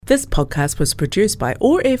This podcast was produced by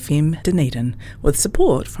OAR FM Dunedin with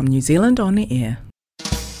support from New Zealand On Air.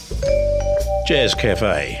 Jazz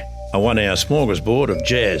Cafe, a 1-hour smorgasbord of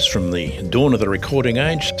jazz from the dawn of the recording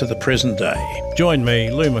age to the present day. Join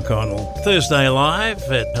me, Lou McConnell, Thursday live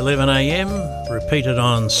at 11am, repeated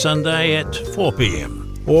on Sunday at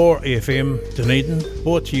 4pm. OAR FM Dunedin,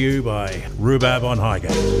 brought to you by Rhubarb on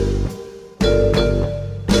Highgate.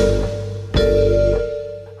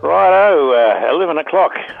 Righto, 11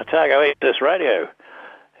 o'clock, Otago East Radio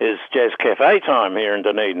is Jazz Cafe time here in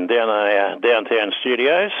Dunedin, down our downtown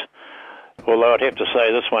studios. Although I'd have to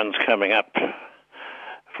say this one's coming up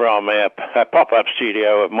from a pop-up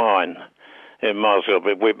studio of mine in Mosgiel,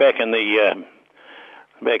 but we're back in the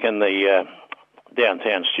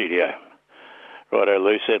downtown studio. Righto,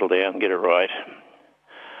 Lou, settle down, get it right.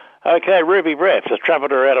 Okay, Ruby Braff, the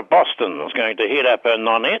trumpeter out of Boston, is going to head up a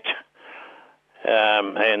nonette.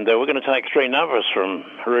 And we're going to take 3 numbers from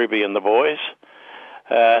Ruby and the boys.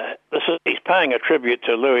 He's paying a tribute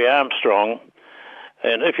to Louis Armstrong,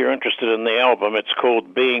 and if you're interested in the album, it's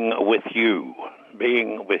called Being With You.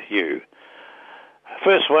 Being With You.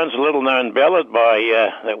 First one's a little-known ballad by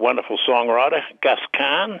that wonderful songwriter, Gus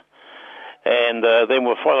Kahn, and then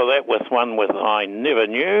we'll follow that with one with I Never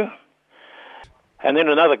Knew, and then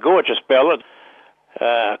another gorgeous ballad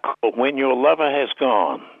called When Your Lover Has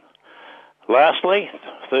Gone. Lastly,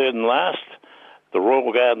 third and last, the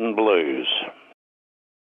Royal Garden Blues.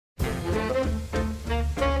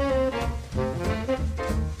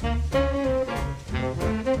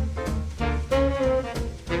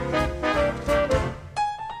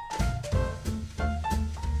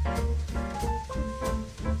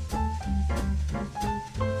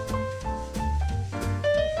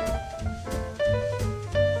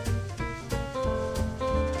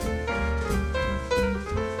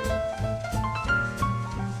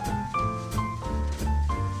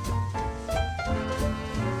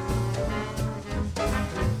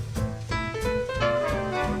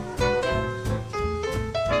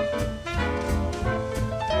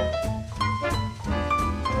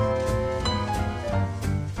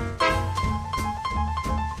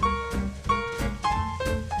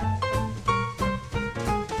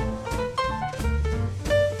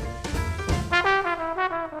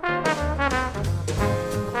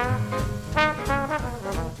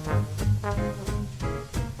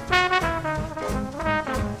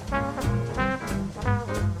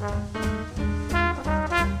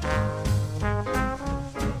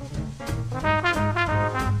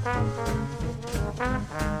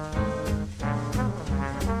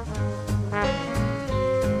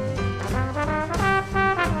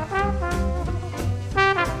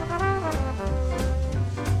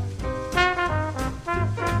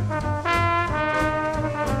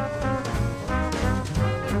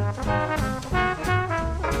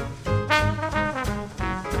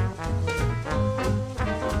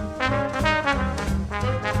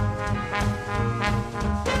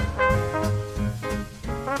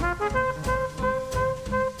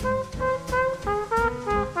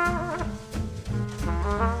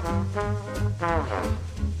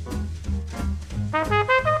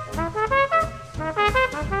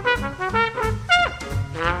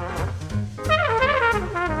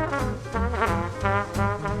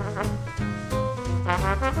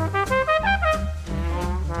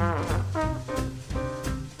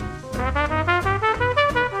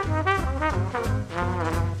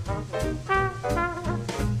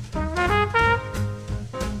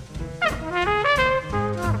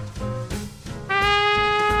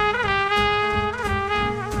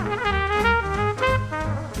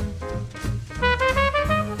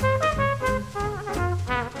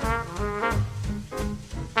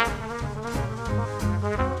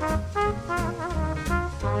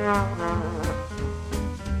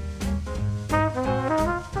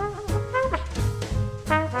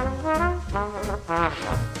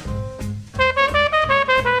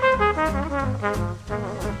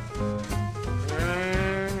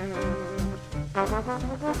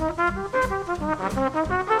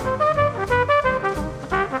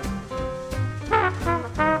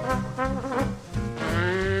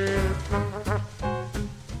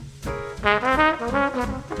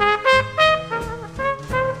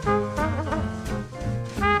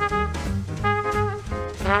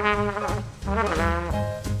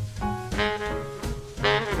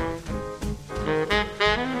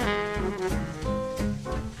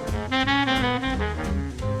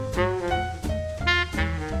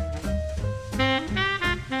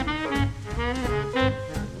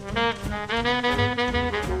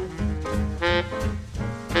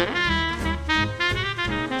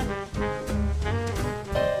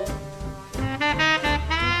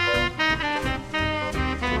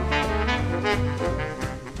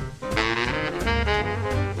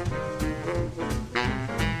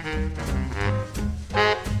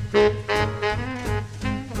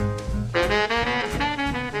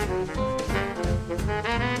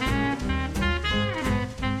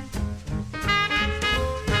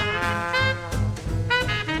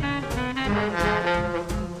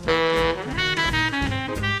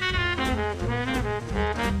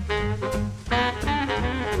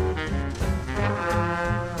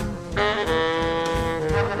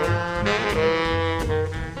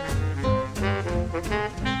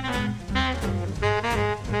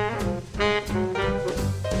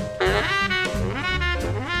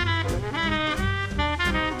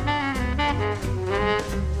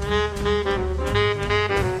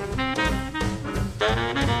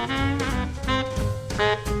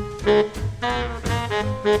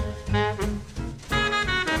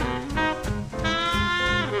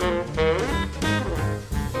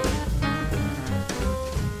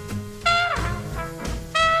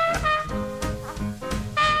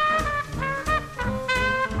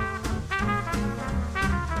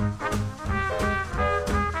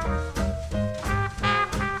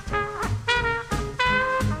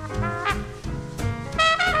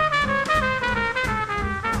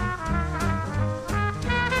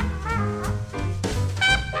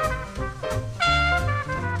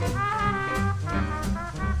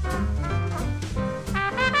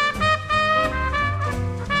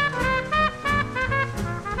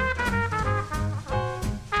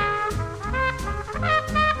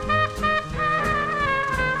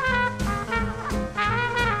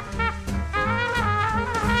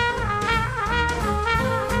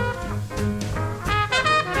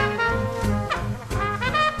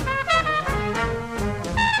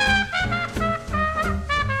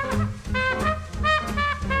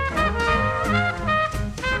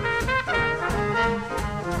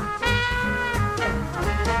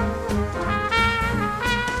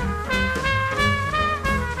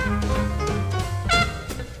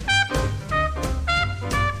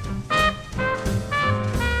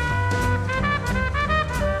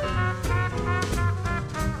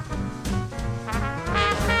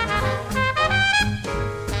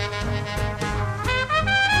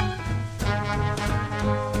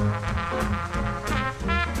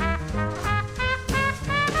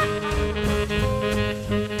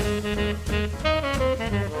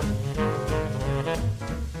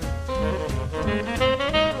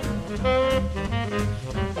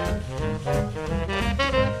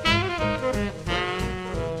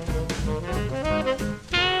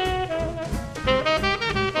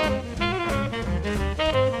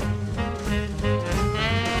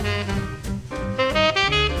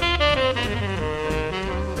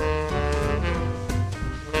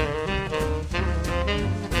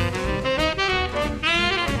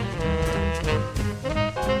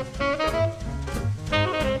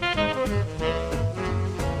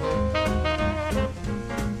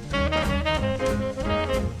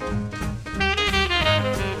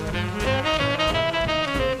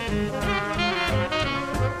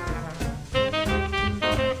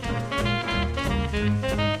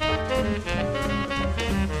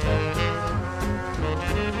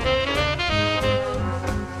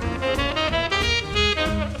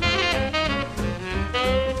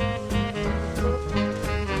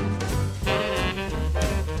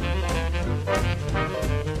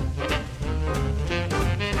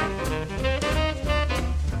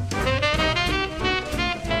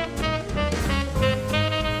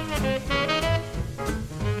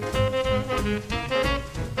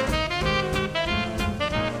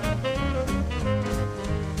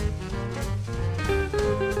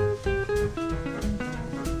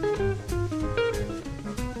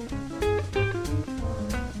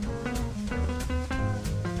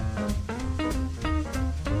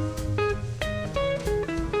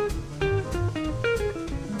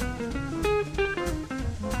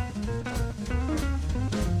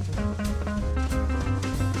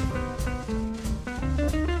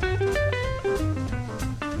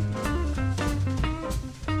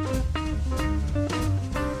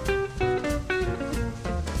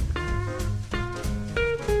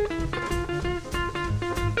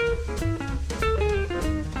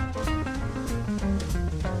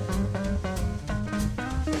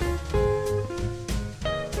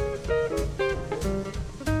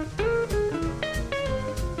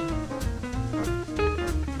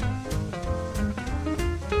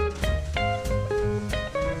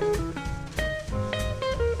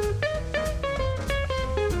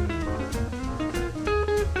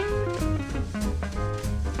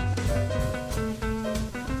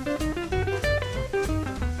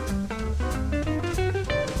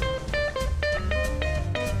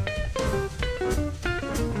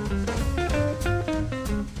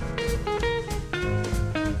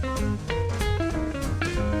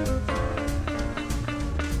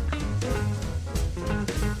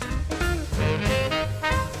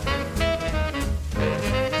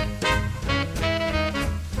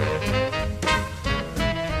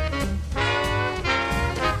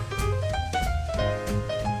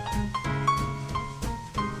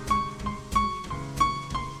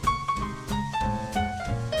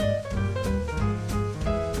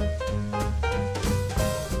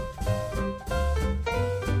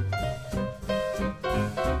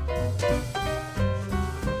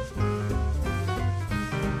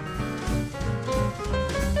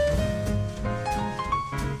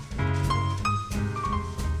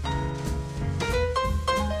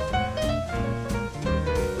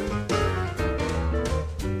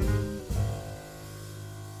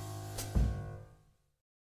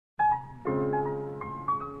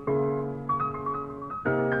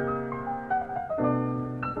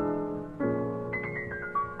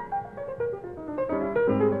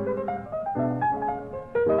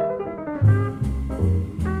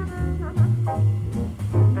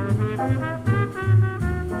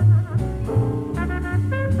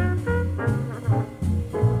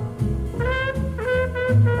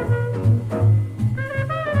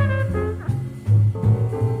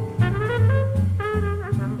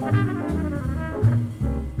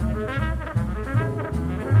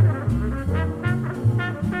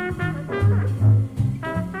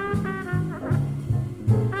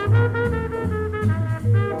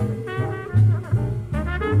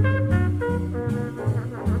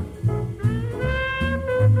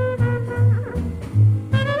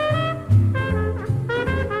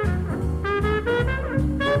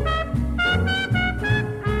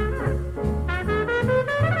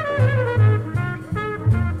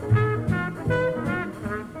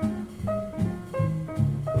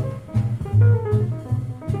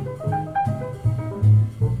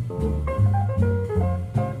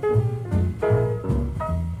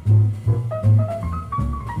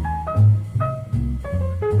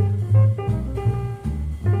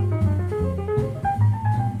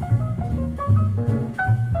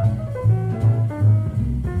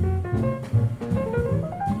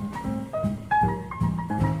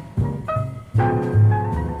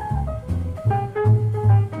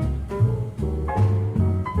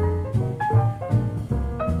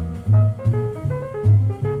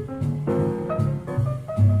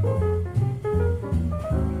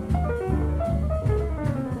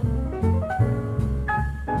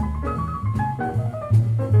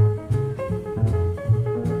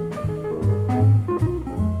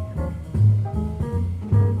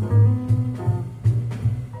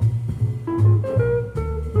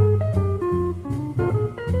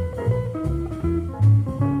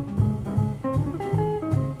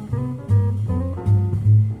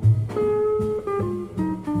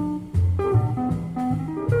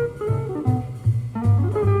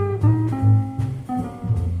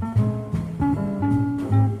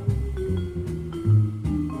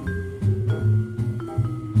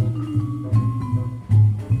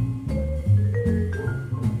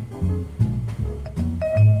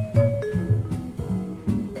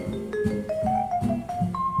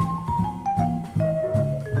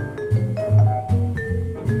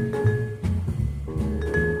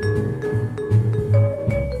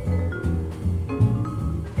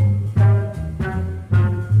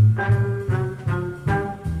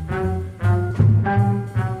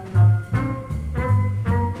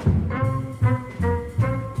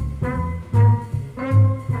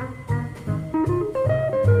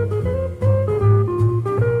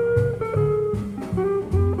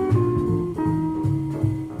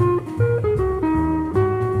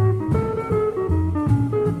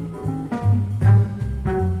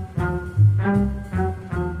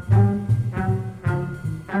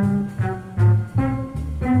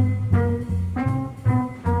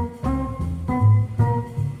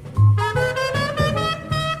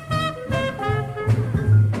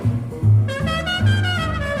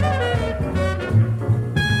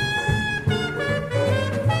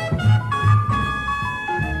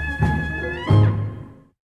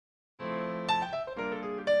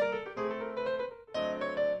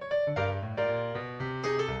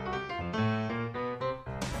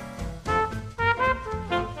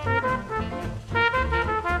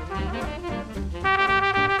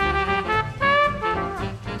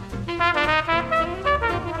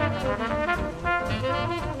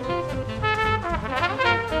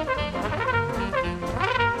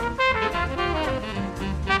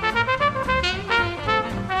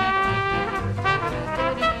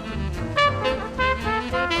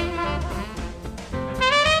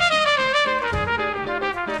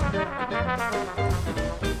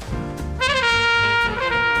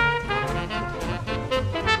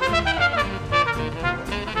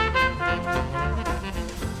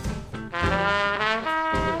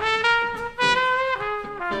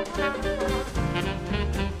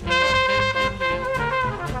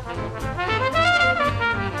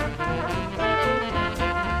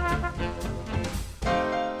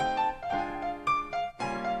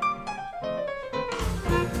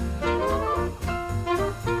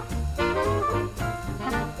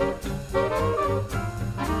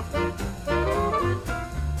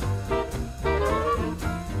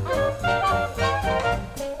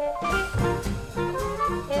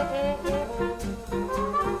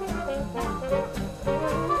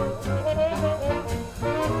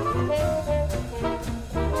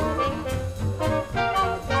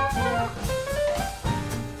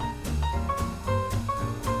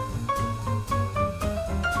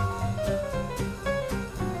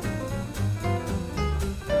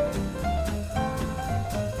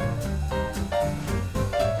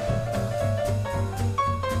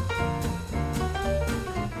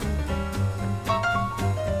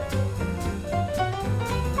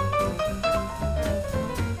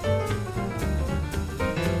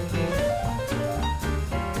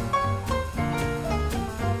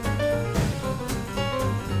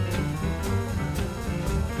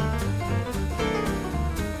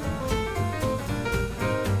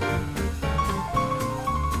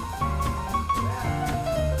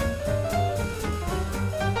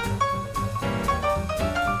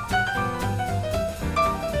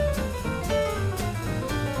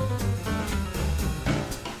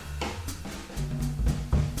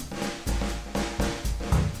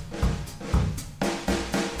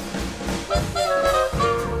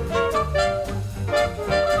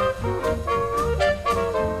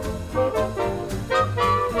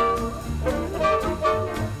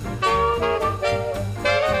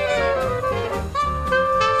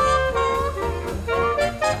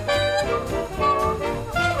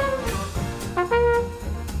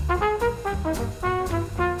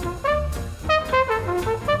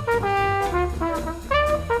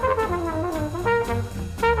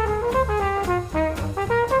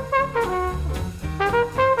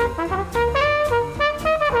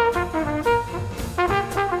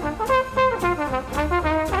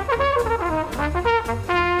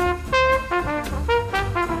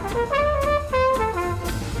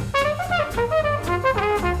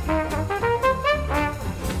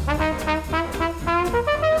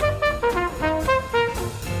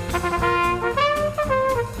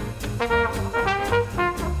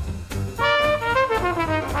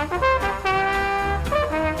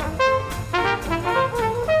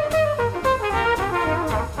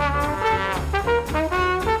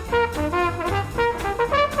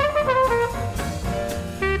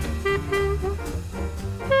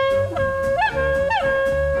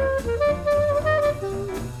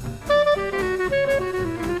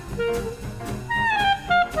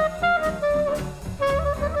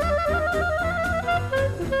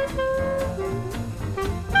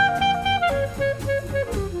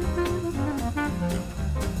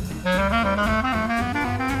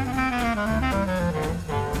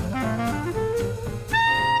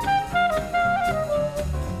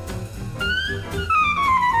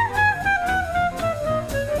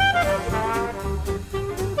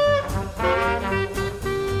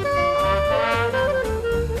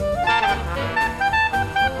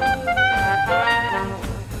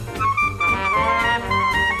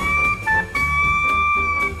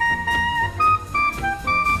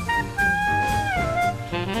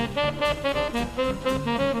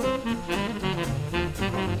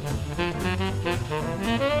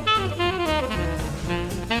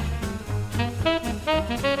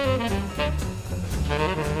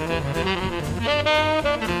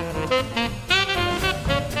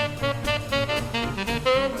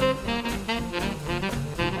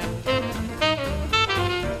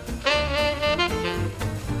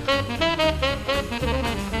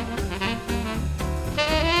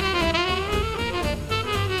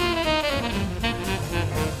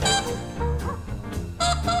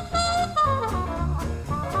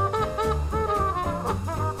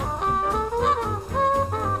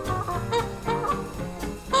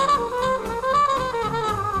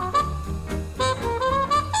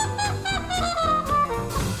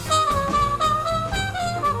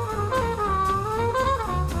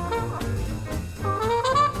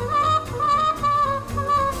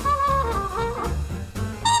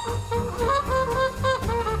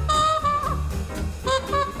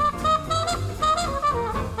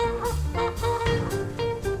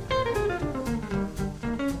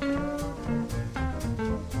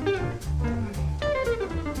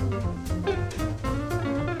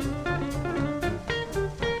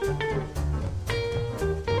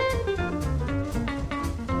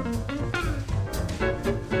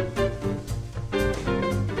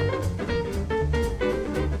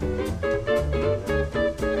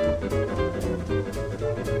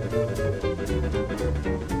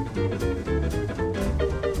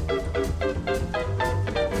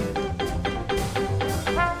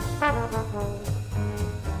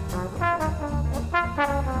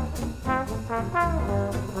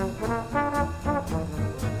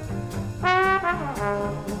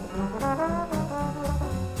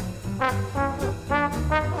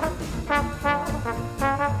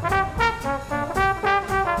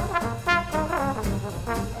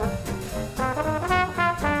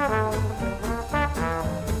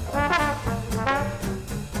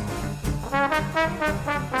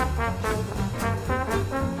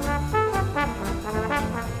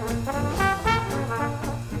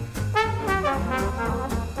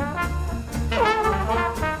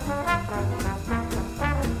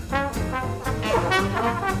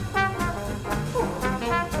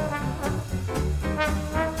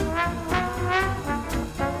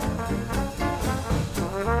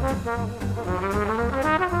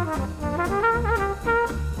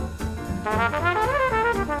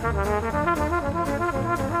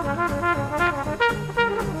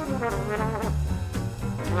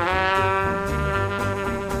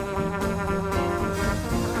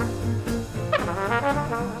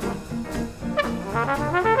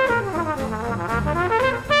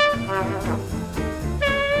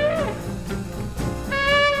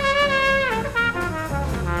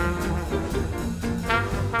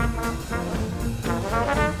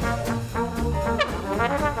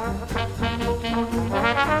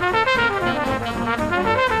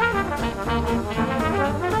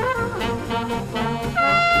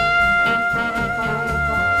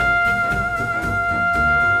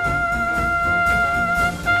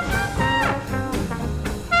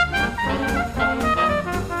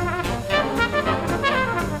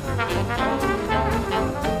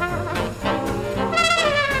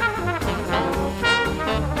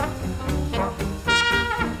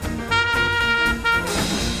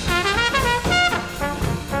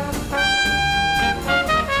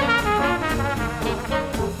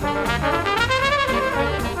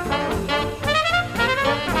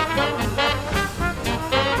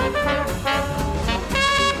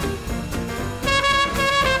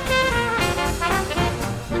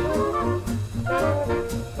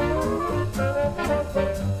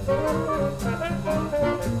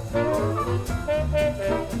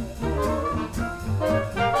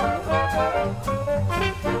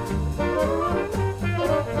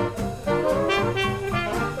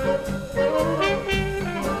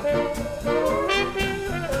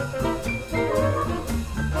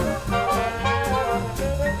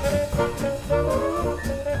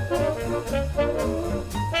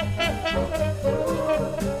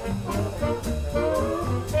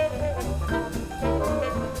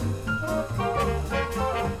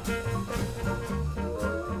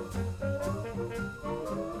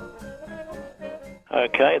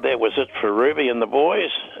 Okay, that was it for Ruby and the boys,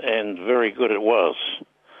 and very good it was.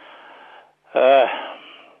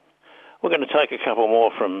 We're going to take a couple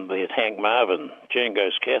more from the Hank Marvin,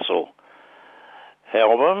 Django's Castle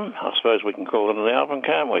album. I suppose we can call it an album,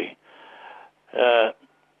 can't we?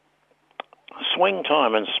 Swing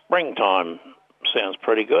Time and Springtime sounds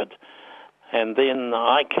pretty good. And then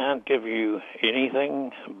I Can't Give You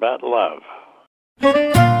Anything But Love.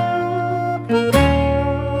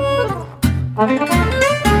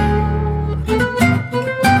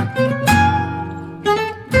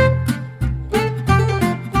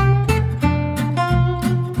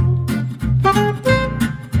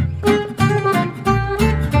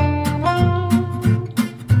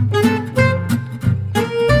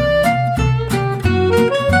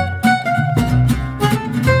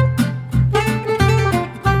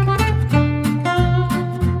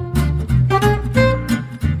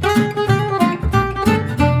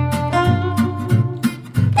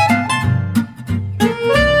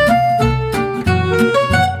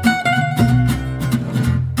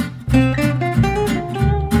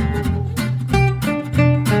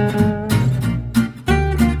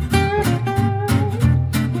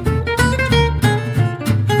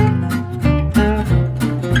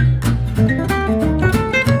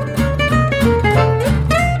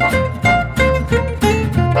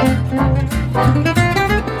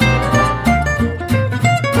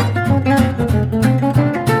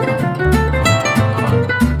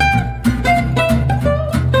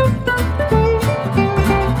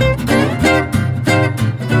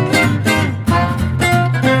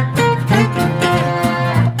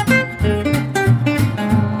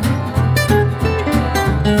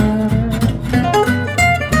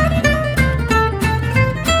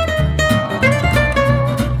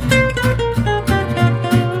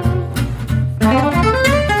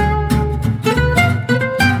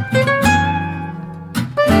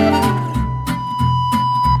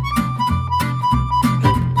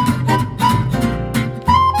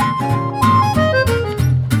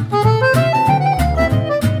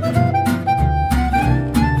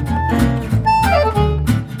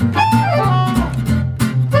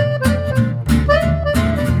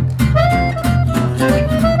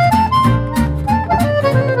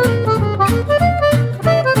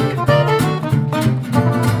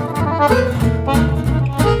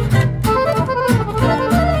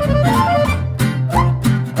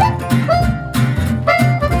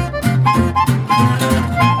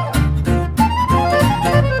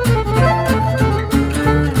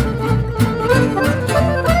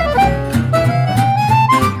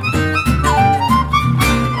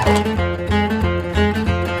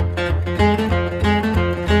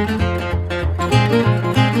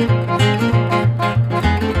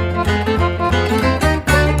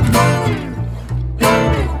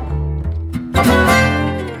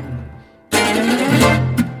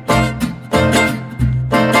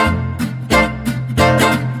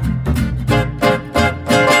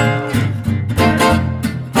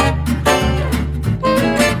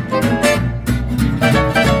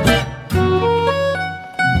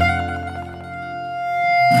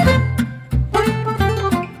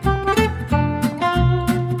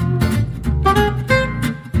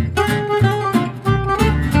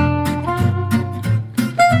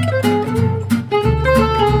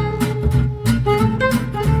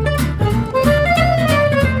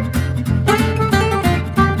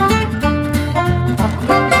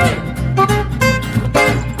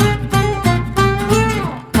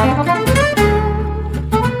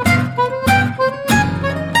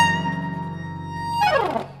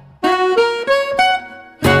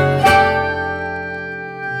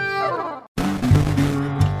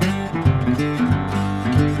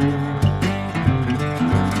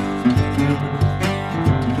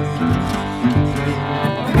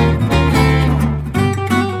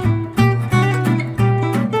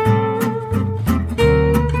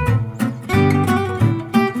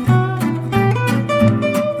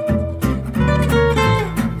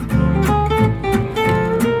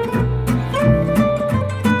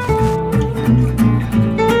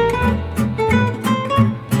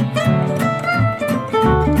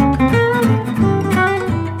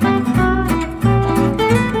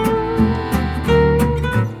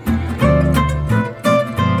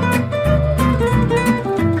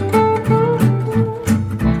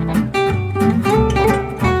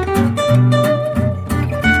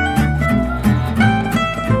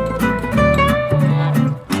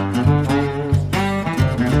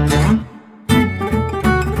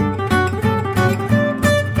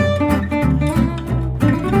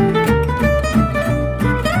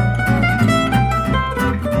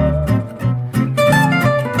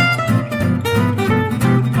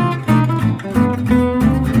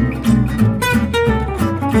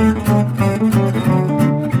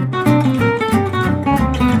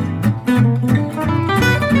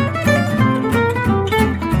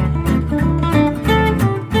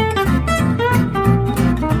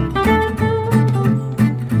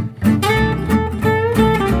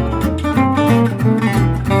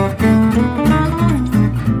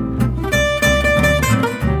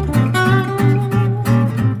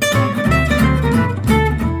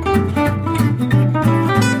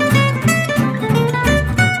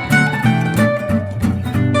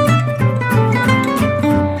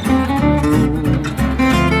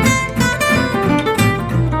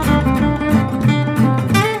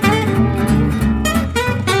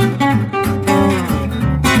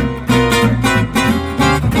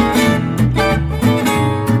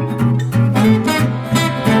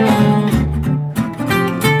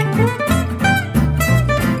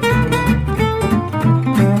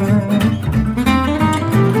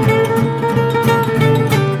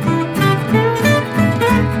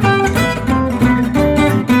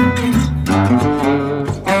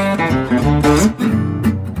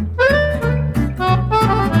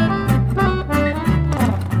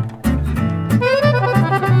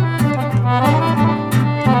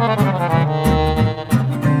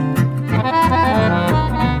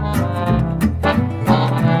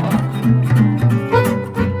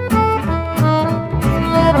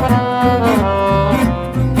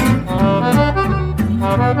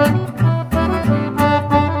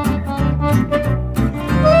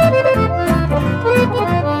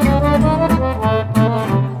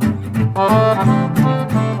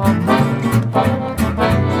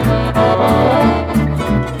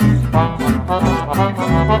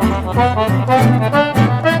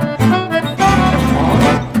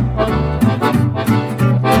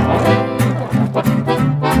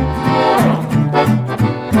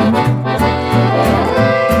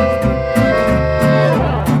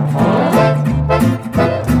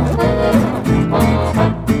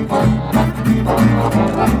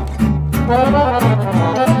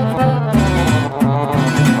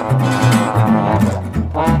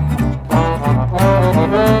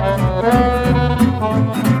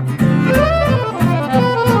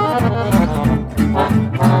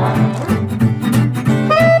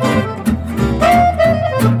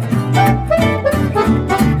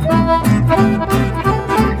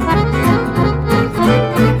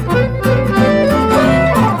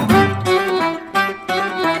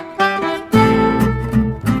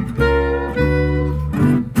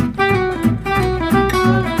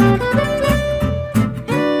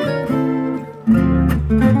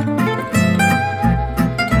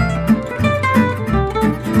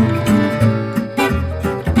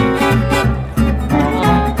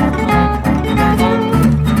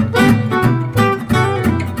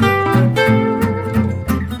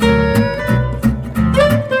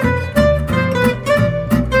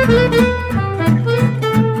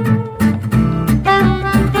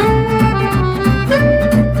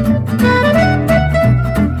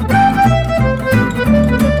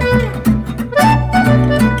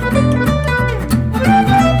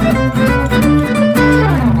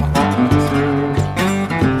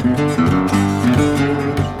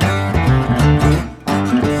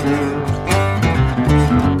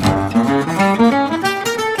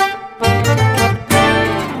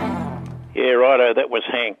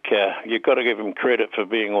 you've got to give him credit for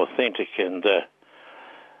being authentic, and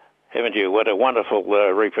haven't you? What a wonderful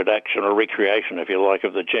reproduction or recreation, if you like,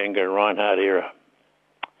 of the Django Reinhardt era.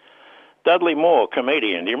 Dudley Moore,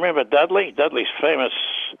 comedian. Do you remember Dudley? Dudley's famous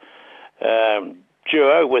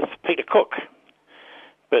duo with Peter Cook.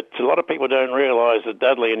 But a lot of people don't realise that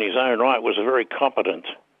Dudley in his own right was a very competent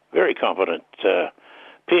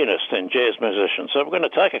pianist and jazz musician. So we're going to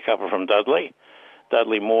take a couple from Dudley.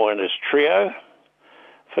 Dudley Moore and his trio.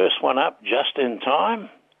 First one up, Just in Time.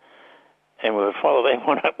 And we'll follow that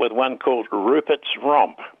one up with one called Rupert's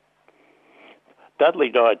Romp. Dudley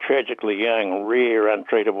died tragically young, rare,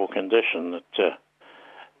 untreatable condition. That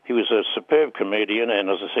he was a superb comedian and,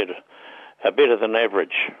 as I said, a better than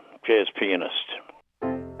average jazz pianist.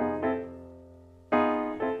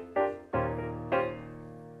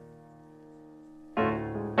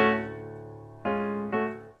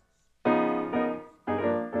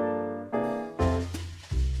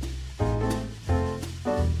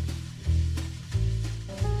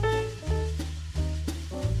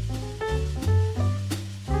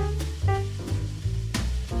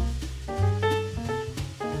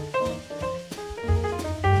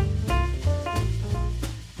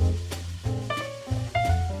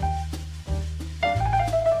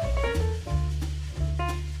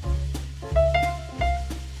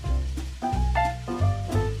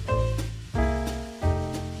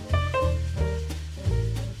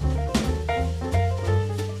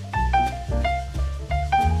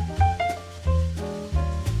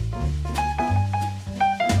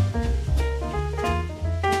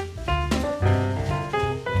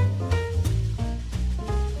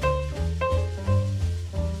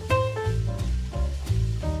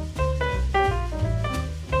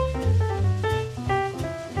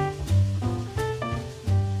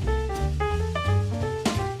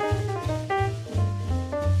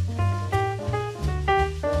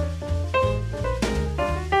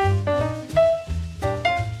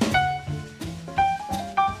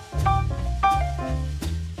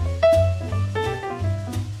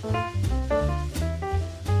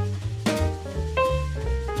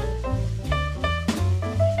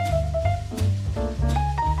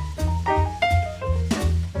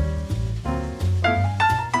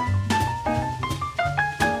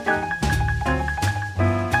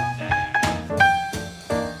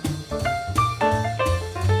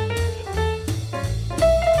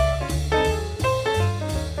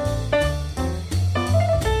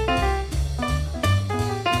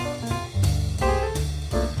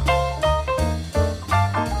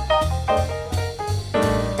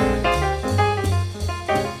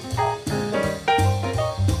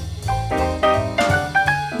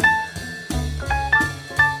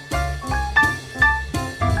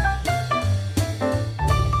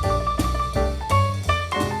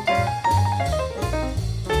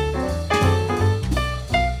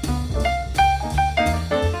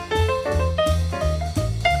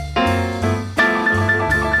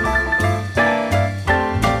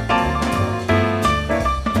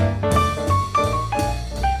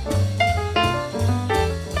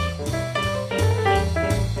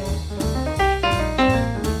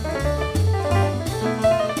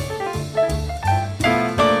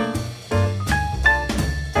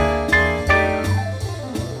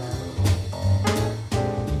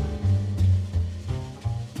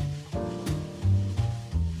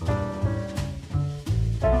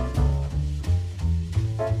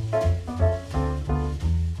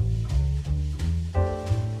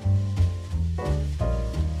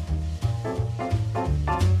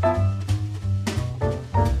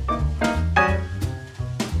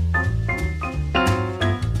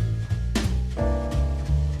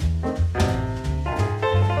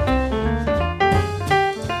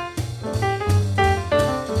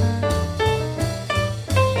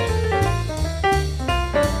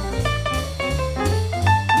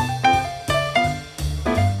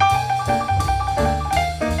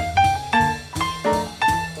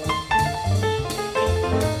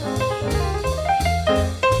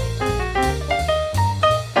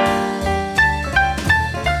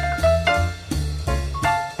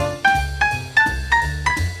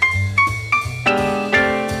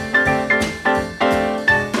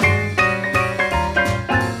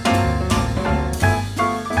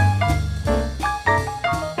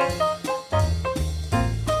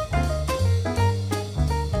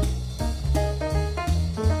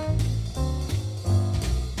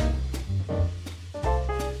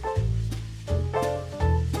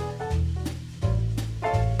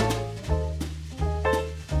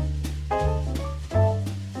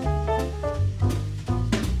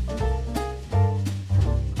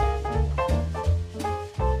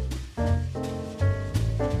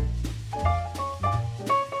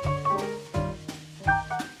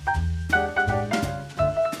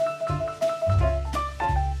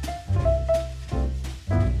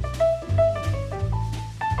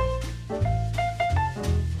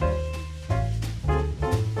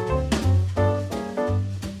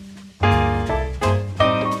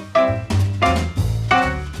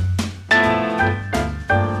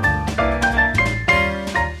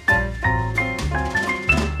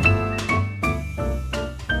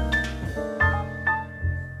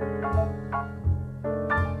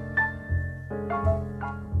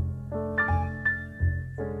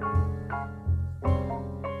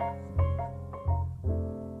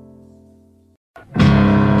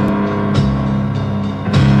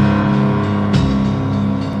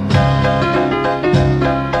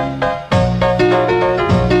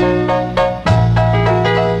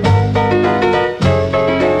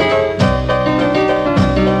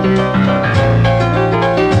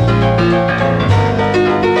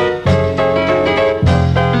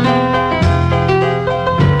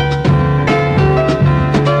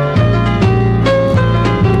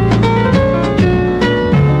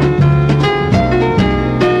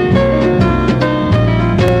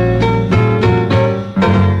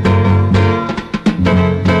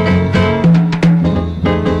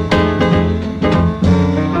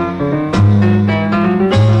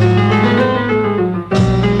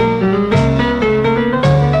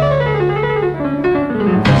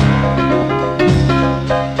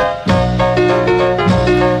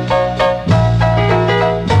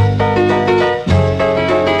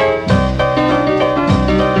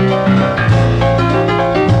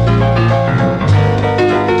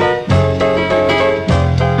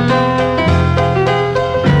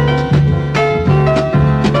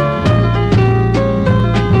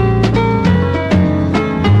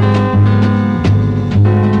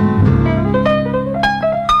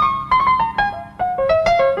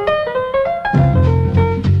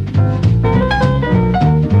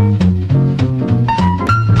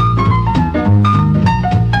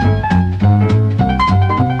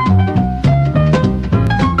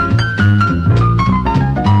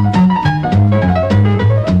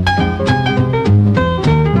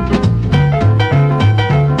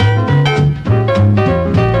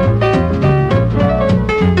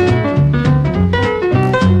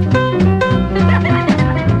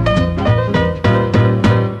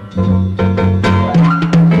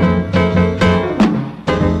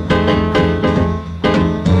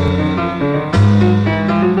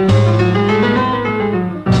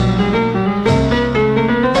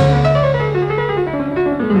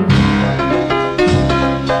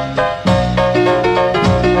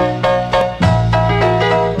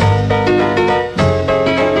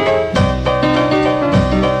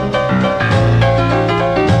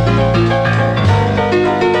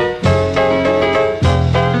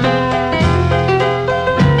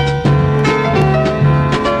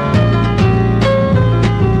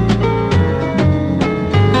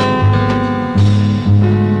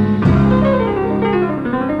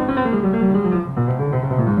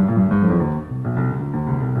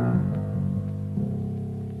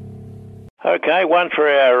 Okay, one for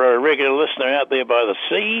our regular listener out there by the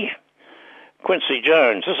sea, Quincy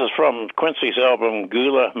Jones. This is from Quincy's album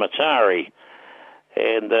Gula Matari,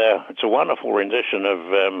 and it's a wonderful rendition of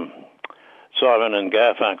Simon and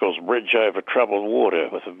Garfunkel's Bridge Over Troubled Water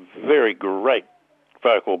with a very great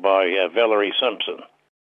vocal by Valerie Simpson.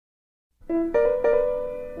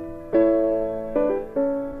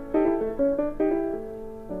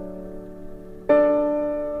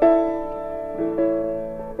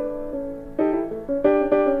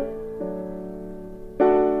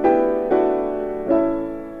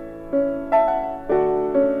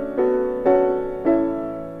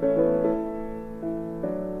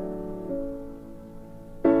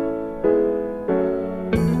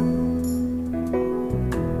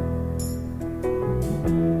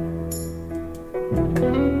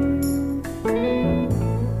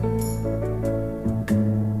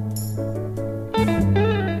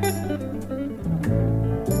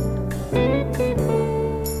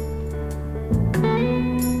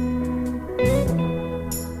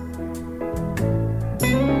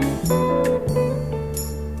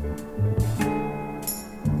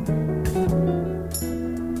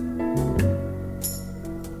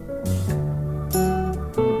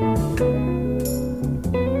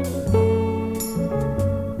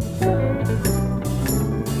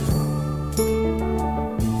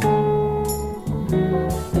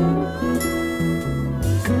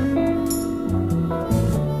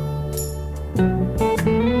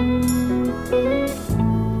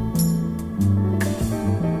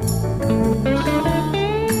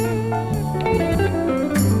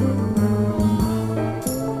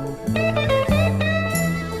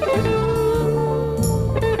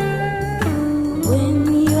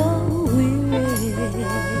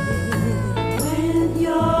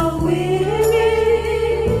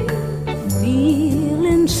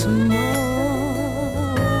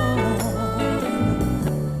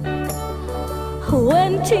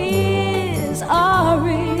 When tears are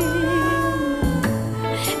in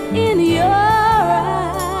your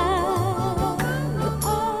eyes,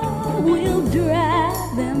 I will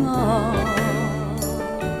dry them all.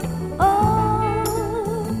 Oh,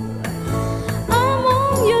 I'm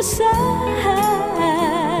on your side.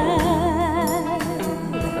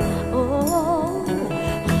 Oh,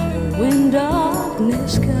 when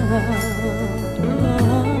darkness comes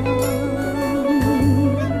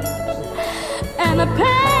and the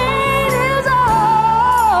pain is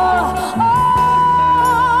all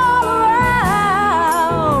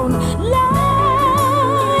around,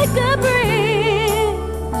 like a bridge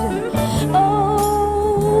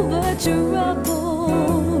over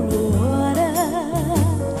troubled water,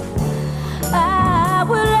 I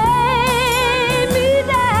will lay me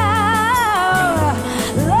down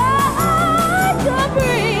like a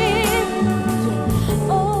bridge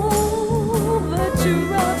over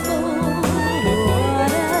troubled.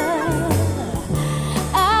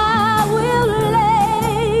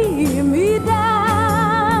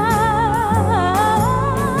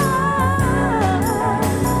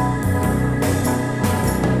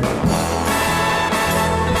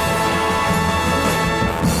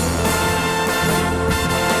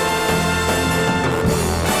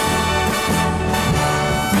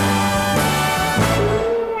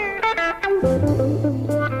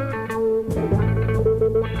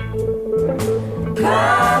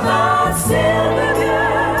 Come on, silver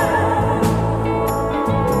girl,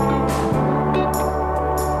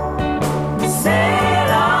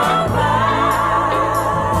 sail on by.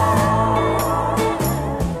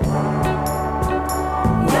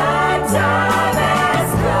 Your time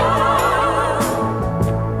has come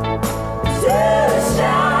to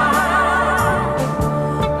shine.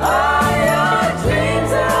 All your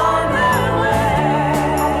dreams are on their way.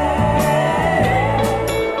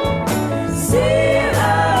 See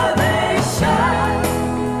shine.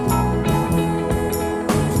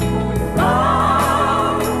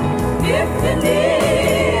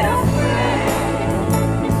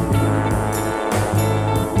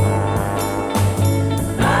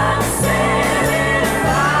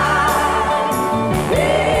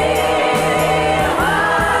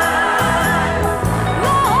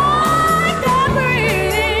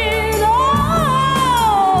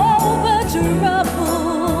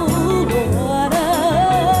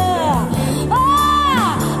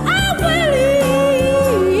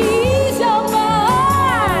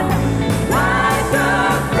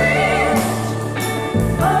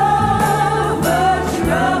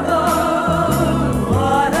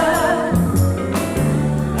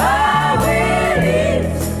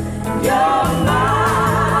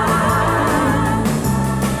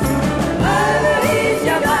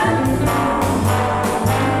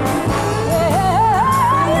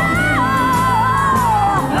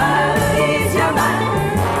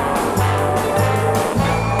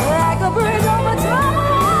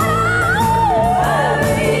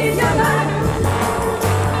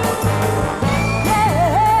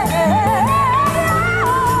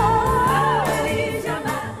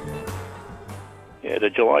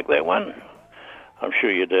 Did you like that one? I'm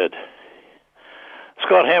sure you did.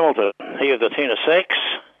 Scott Hamilton, he of the tenor sax,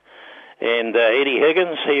 and Eddie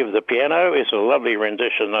Higgins, he of the piano, is a lovely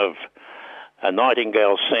rendition of A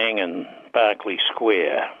Nightingale Sang in Berkeley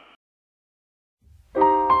Square.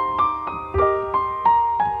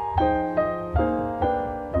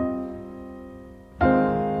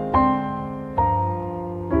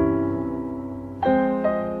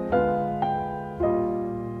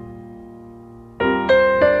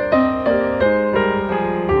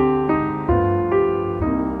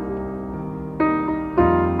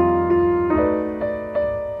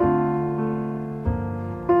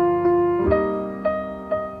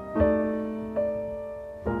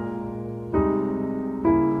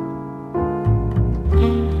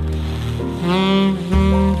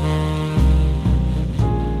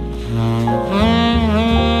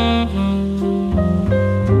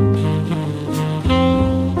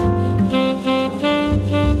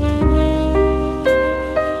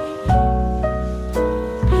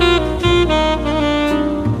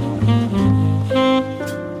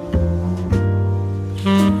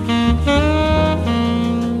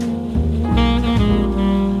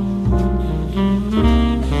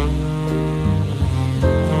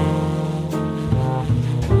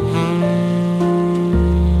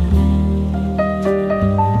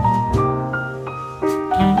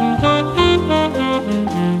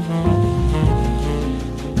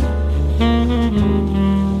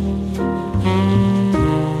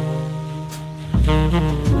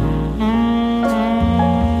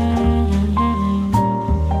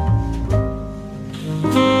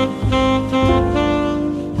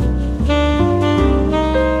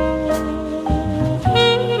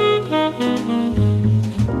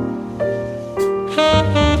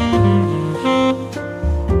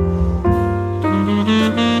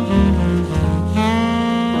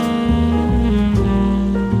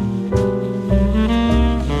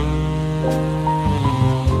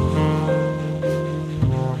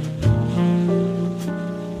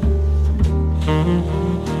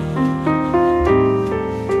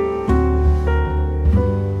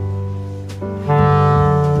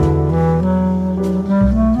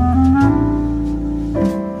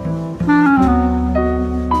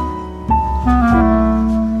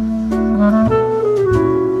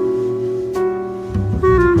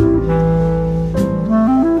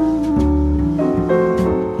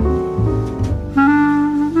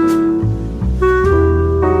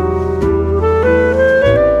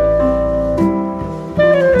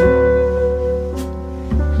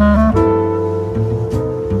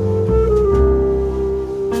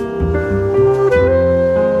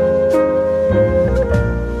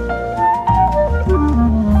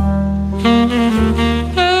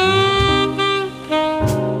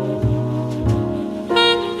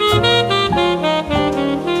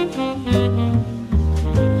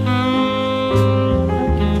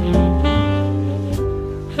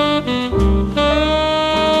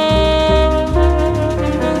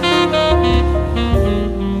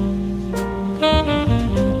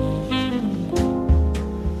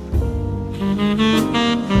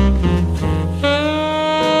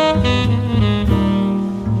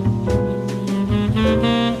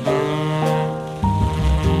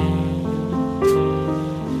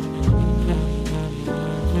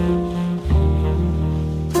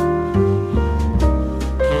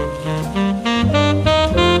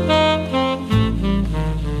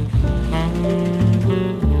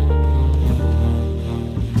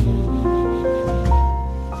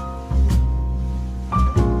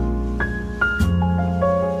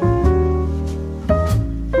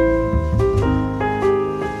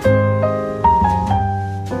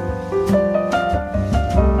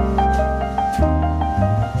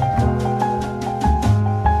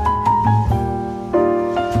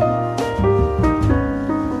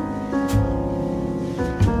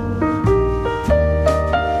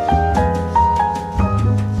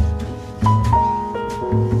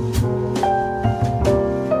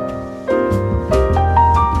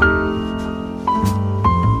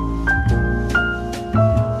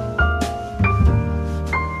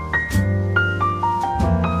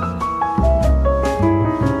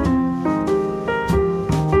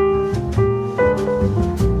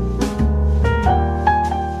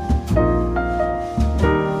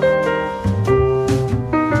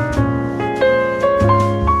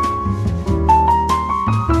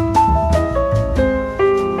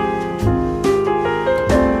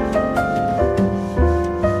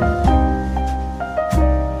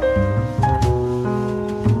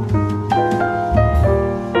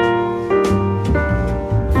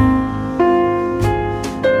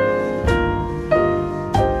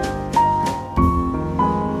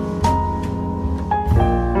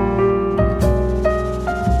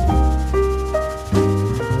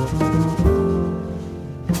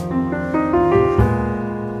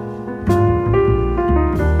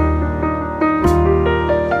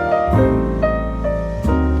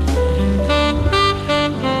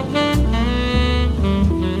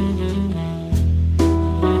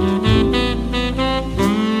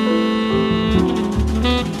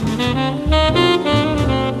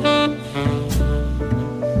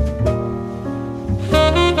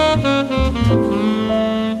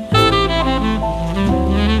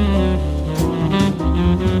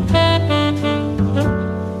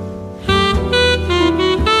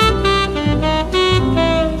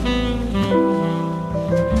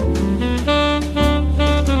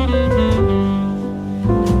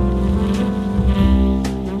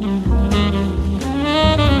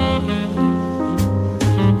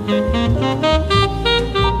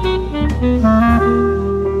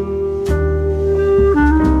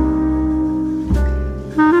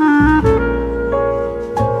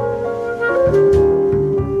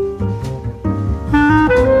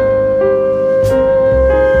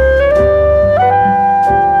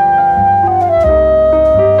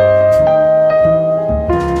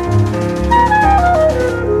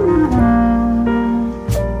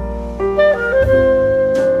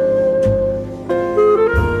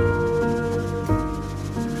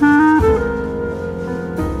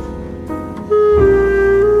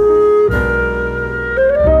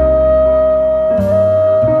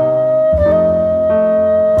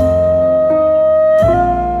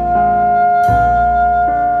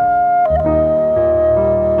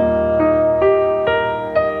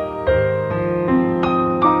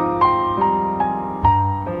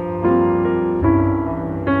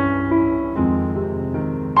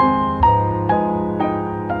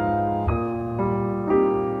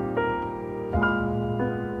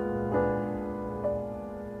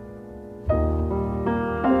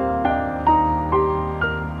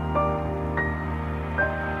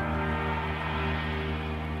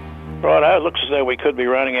 we could be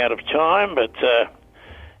running out of time, but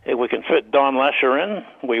if we can fit Don Lusher in,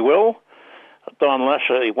 we will. Don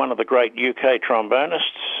Lusher, one of the great UK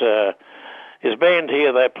trombonists, his band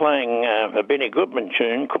here, they're playing a Benny Goodman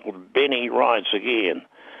tune called Benny Rides Again.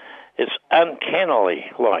 It's uncannily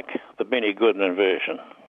like the Benny Goodman version.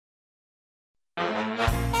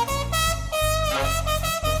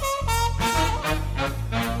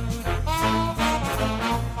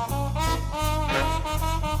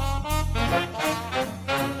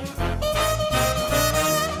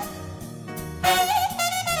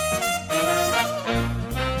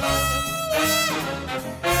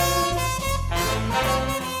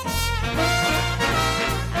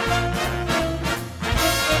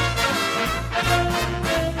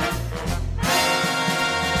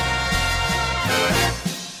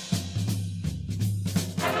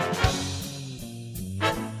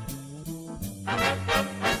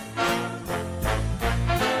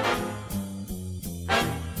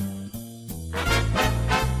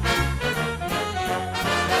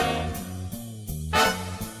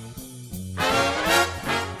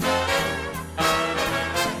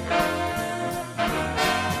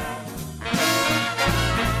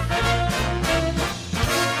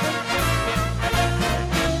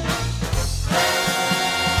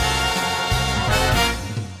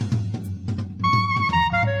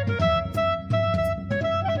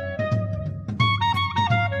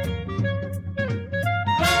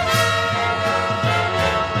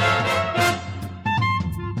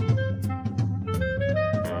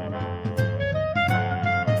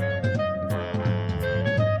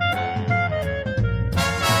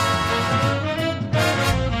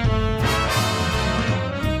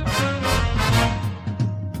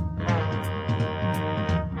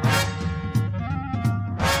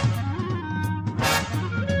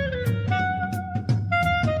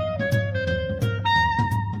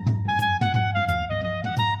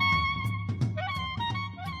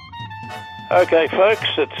 Okay, folks,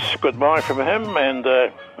 it's goodbye from him, and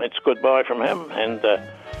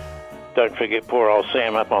don't forget poor old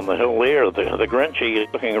Sam up on the hill there, the Grinchy. He's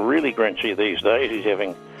looking really grinchy these days. He's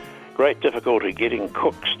having great difficulty getting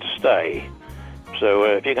cooks to stay. So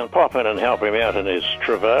if you can pop in and help him out in his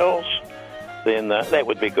travails, then that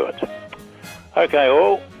would be good. Okay,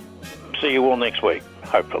 all. See you all next week,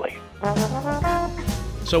 hopefully.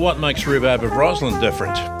 So what makes Rhubarb of Roslyn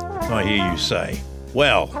different, I hear you say?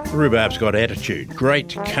 Well, Rhubarb's got attitude.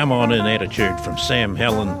 Great come-on-in attitude from Sam,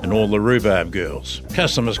 Helen and all the Rhubarb girls.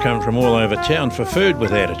 Customers come from all over town for food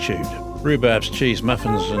with attitude. Rhubarb's cheese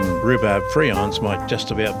muffins and rhubarb friands might just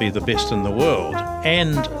about be the best in the world.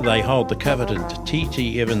 And they hold the coveted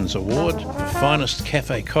T.T. Evans Award for finest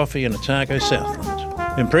cafe coffee in Otago,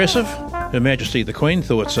 Southland. Impressive? Her Majesty the Queen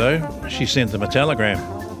thought so. She sent them a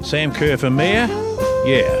telegram. Sam Kerr for Mayor?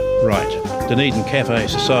 Yeah, right. Dunedin Cafe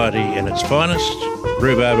Society in its finest.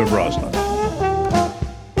 Rhubarb of Roslyn.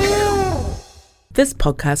 This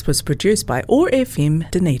podcast was produced by OAR FM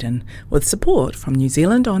Dunedin with support from New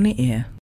Zealand On the Air.